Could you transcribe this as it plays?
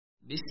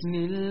بسم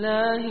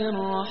الله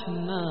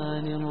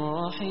الرحمن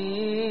الرحيم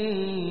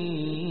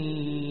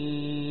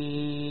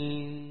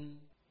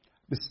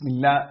بسم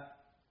الله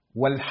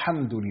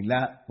والحمد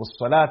لله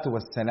والصلاة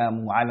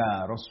والسلام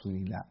على رسول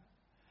الله.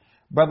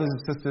 Brothers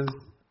and sisters,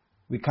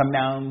 we come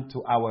down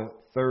to our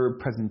third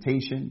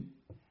presentation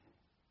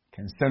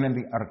concerning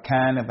the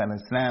arkan of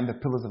al-Islam, the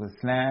pillars of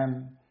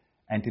Islam.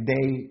 And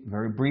today,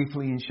 very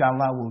briefly,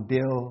 inshallah, we'll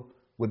deal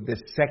with the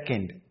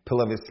second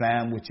pillar of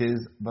Islam, which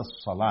is the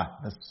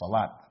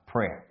salat,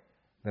 prayer,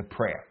 the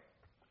prayer.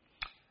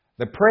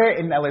 The prayer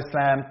in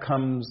al-Islam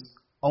comes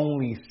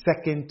only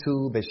second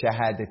to the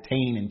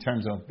shahadatain in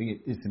terms of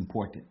its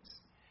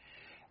importance.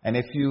 And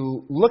if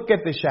you look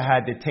at the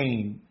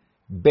shahadatain,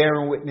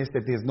 bearing witness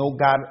that there's no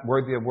God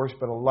worthy of worship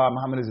but Allah,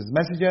 Muhammad is His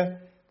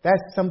messenger,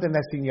 that's something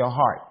that's in your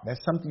heart.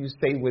 That's something you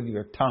say with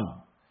your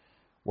tongue.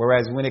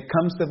 Whereas when it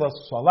comes to the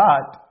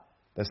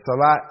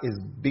salat is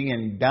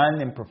being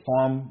done and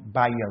performed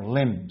by your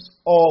limbs,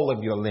 all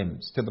of your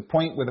limbs, to the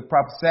point where the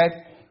Prophet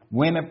said,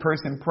 when a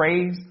person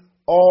prays,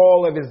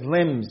 all of his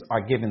limbs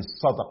are given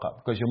sadaqah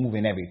because you're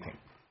moving everything.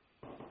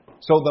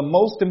 So the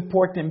most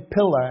important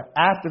pillar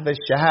after the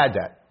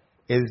shahada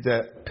is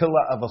the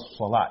pillar of a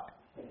salat.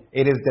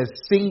 It is the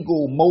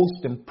single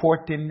most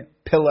important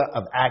pillar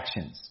of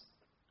actions.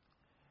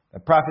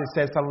 The Prophet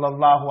says,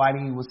 sallallahu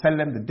alaihi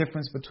wasallam, the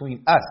difference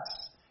between us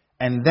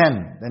and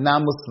them, the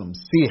non-Muslims,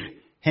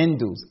 Sikh,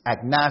 Hindus,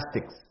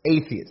 agnostics,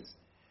 atheists,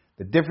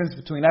 the difference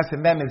between us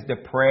and them is the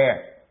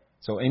prayer.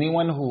 So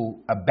anyone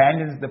who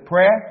abandons the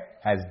prayer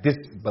has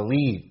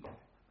disbelieved.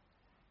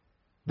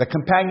 The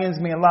companions,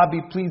 may Allah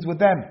be pleased with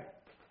them,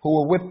 who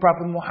were with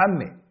Prophet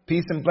Muhammad,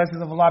 peace and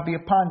blessings of Allah be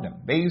upon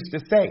them, they used to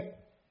say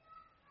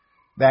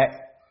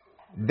that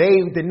they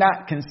did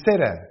not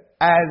consider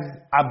as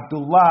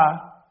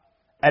Abdullah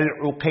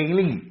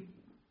al-Uqayli.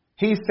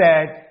 He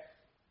said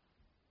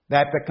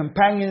that the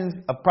companions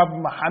of Prophet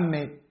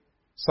Muhammad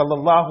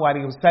sallallahu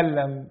alaihi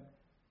wasallam,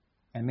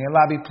 and may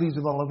Allah be pleased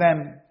with all of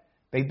them,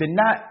 they did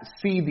not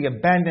see the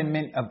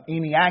abandonment of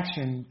any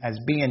action as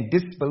being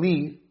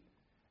disbelief,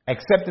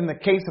 except in the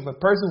case of a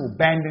person who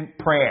abandoned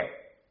prayer.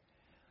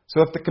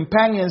 So if the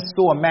companions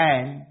saw a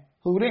man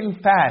who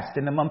didn't fast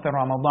in the month of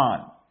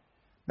Ramadan,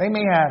 they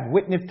may have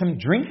witnessed him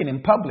drinking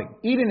in public,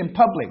 eating in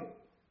public.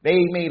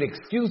 They made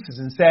excuses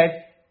and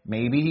said,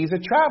 maybe he's a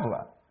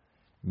traveler.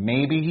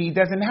 Maybe he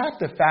doesn't have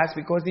to fast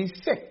because he's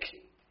sick.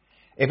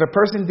 If a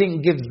person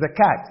didn't give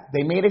zakat,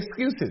 they made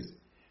excuses.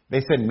 They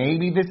said,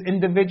 maybe this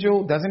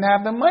individual doesn't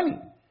have the money.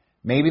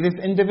 Maybe this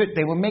individual,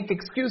 they would make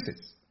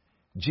excuses.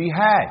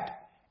 Jihad.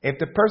 If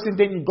the person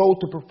didn't go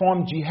to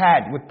perform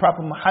jihad with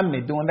Prophet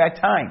Muhammad during that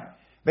time,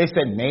 they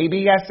said, maybe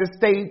he has to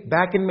stay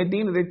back in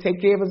Medina to take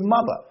care of his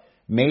mother.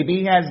 Maybe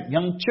he has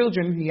young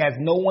children, he has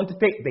no one to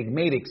take. They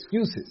made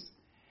excuses.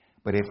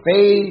 But if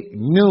they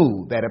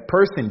knew that a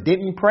person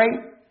didn't pray,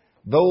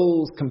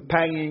 those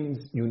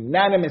companions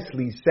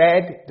unanimously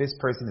said, this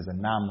person is a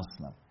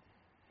non-Muslim.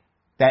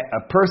 That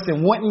a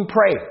person wouldn't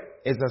pray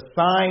is a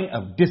sign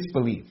of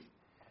disbelief.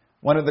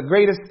 One of the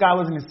greatest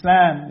scholars in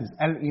Islam is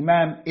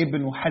Al-Imam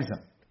Ibn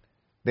Hazm.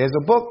 There's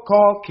a book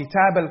called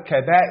Kitab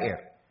al-Kaba'ir,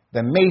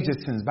 the major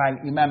sins by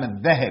Imam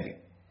al-Dhahabi.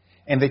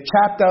 In the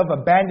chapter of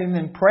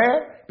abandoning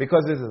prayer,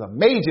 because this is a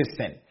major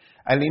sin,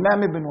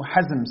 Al-Imam Ibn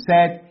Hazm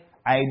said,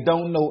 I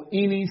don't know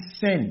any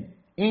sin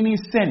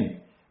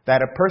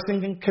that a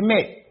person can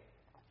commit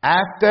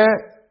after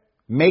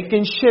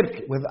making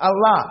shirk with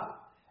Allah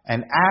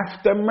and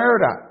after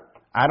murder.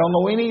 I don't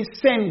know any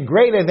sin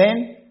greater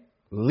than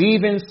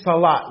leaving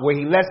salat, where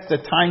he lets the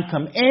time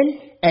come in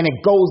and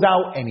it goes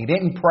out and he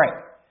didn't pray.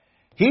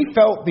 He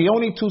felt the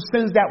only two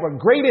sins that were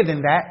greater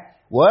than that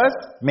was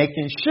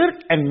making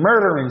shirk and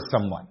murdering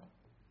someone.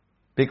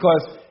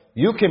 Because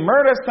you can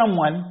murder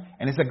someone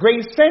and it's a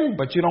great sin,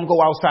 but you don't go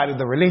outside of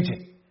the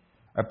religion.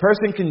 A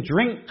person can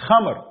drink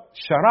khamr,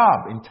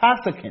 sharab,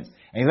 intoxicants,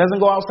 and he doesn't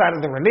go outside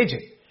of the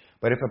religion.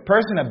 But if a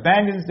person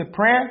abandons the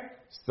prayer,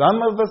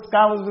 some of the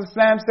scholars of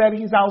Islam said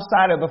he's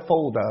outside of the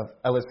fold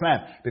of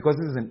Islam, because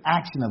this is an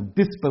action of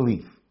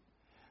disbelief.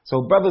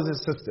 So brothers and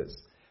sisters,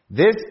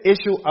 this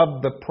issue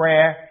of the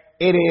prayer,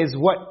 it is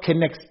what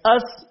connects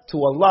us to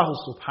Allah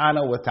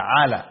subhanahu wa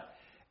ta'ala.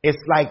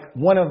 It's like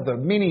one of the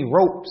many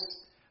ropes.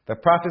 The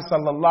Prophet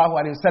sallallahu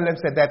alaihi wasallam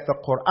said that the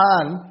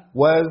Quran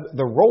was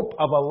the rope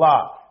of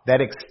Allah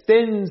that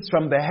extends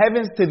from the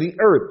heavens to the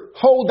earth.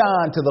 Hold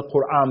on to the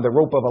Quran, the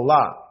rope of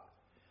Allah.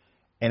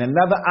 In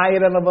another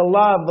ayat of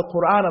Allah, of the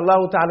Quran,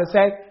 Allah Ta'ala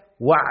said,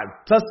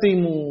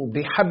 وَاعْتَصِمُوا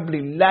بِحَبْلِ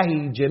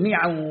اللَّهِ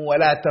جَمِيعًا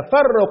وَلَا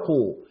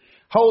تَفَرَّقُوا.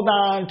 Hold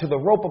on to the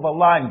rope of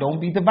Allah and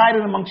don't be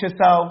divided amongst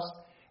yourselves.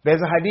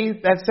 There's a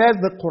hadith that says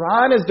the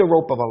Quran is the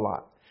rope of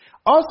Allah.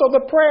 Also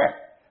the prayer.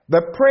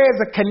 The prayer is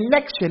a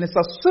connection, it's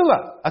a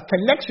sila, a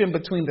connection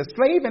between the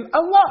slave and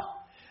Allah.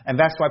 And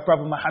that's why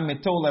Prophet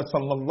Muhammad told us,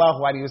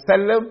 sallallahu alaihi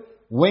wasallam,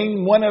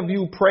 when one of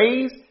you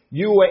prays,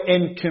 you are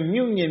in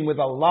communion with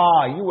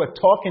Allah. You are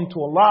talking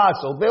to Allah.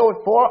 So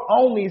therefore,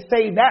 only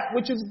say that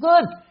which is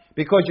good,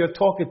 because you're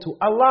talking to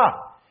Allah.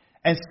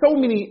 And so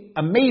many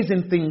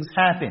amazing things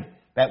happen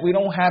that we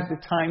don't have the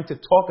time to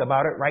talk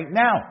about it right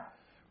now.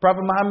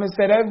 Prophet Muhammad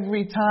said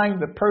every time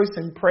the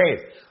person prays,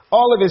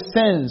 all of his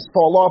sins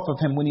fall off of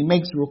him when he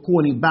makes ruku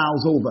and he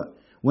bows over.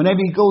 Whenever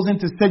he goes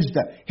into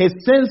sajda, his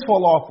sins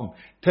fall off him.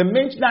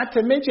 Not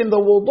to mention the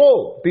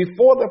wudu.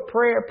 Before the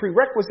prayer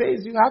prerequisite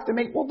is you have to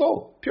make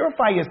wudu.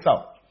 Purify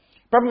yourself.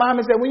 Prophet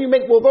Muhammad said when you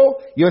make wudu,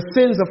 your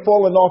sins are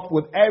falling off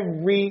with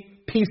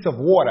every piece of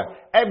water,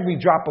 every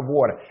drop of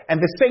water. And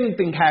the same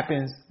thing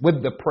happens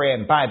with the prayer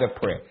and by the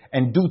prayer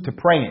and due to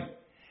praying.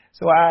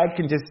 So I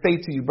can just say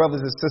to you,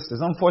 brothers and sisters,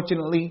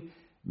 unfortunately,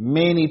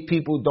 many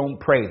people don't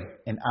pray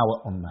in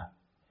our ummah.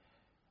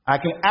 I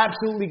can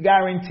absolutely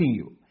guarantee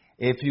you,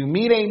 if you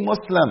meet a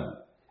Muslim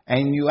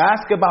and you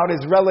ask about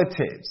his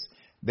relatives,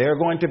 there are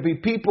going to be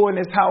people in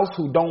his house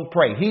who don't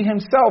pray. He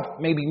himself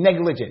may be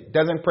negligent,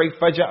 doesn't pray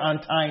Fajr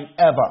on time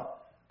ever.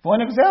 For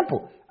an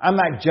example, I'm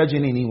not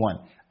judging anyone.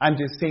 I'm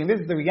just saying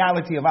this is the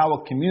reality of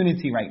our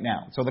community right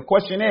now. So the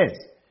question is,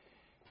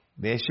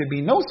 there should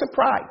be no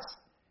surprise.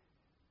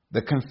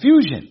 The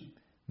confusion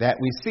that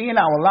we see in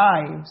our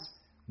lives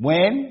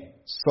when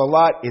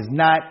salat is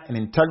not an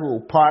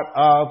integral part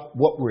of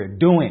what we're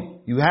doing.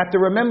 You have to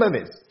remember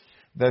this.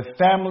 The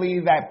family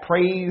that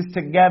prays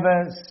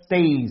together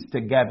stays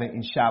together,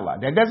 inshallah.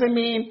 That doesn't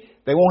mean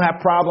they won't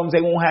have problems,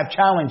 they won't have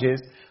challenges.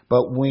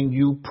 But when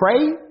you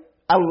pray,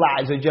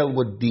 Allah Azza wa Jal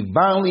will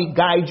divinely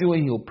guide you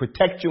and He'll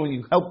protect you and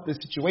you help the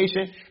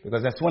situation,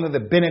 because that's one of the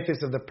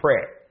benefits of the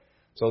prayer.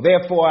 So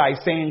therefore, I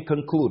say in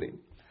concluding,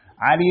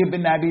 Ali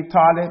ibn Abi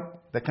Talib,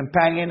 the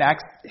companion,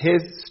 asked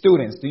his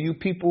students, do you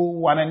people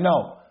want to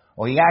know?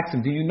 Or he asked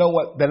them, do you know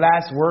what the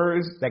last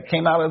words that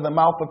came out of the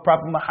mouth of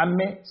Prophet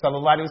Muhammad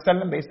sallallahu alaihi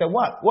wasallam? They said,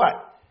 what? What?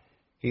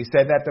 He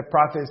said that the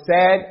Prophet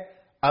said,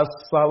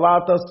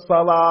 as-salat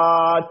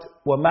as-salat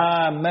wa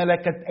ma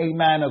malakat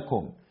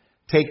aymanakum.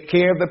 Take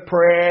care of the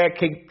prayer,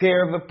 take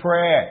care of the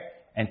prayer,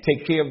 and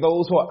take care of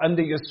those who are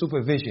under your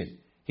supervision.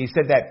 He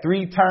said that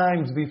 3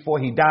 times before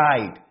he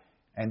died.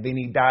 And then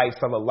he died,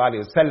 sallallahu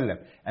alaihi wasallam.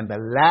 And the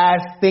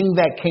last thing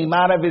that came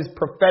out of his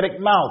prophetic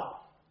mouth,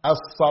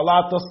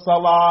 as-salatu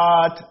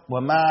as-salat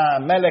wa ma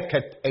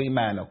malakat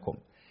aymanakum.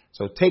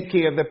 So take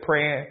care of the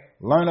prayer,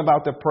 learn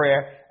about the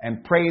prayer,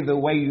 and pray the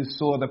way you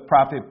saw the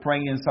Prophet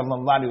praying,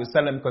 sallallahu alaihi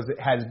wasallam, because it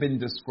has been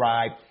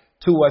described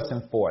to us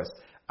and for us.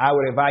 I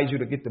would advise you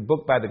to get the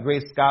book by the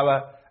great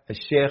scholar,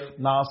 Sheikh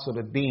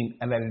Nasiruddin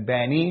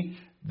Al-Albani,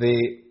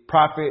 the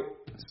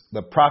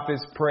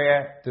Prophet's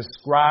Prayer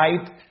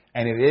Described,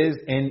 and it is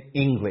in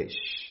English.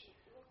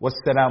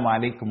 Wassalamu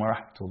alaikum wa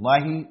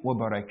rahmatullahi wa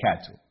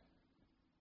barakatuh.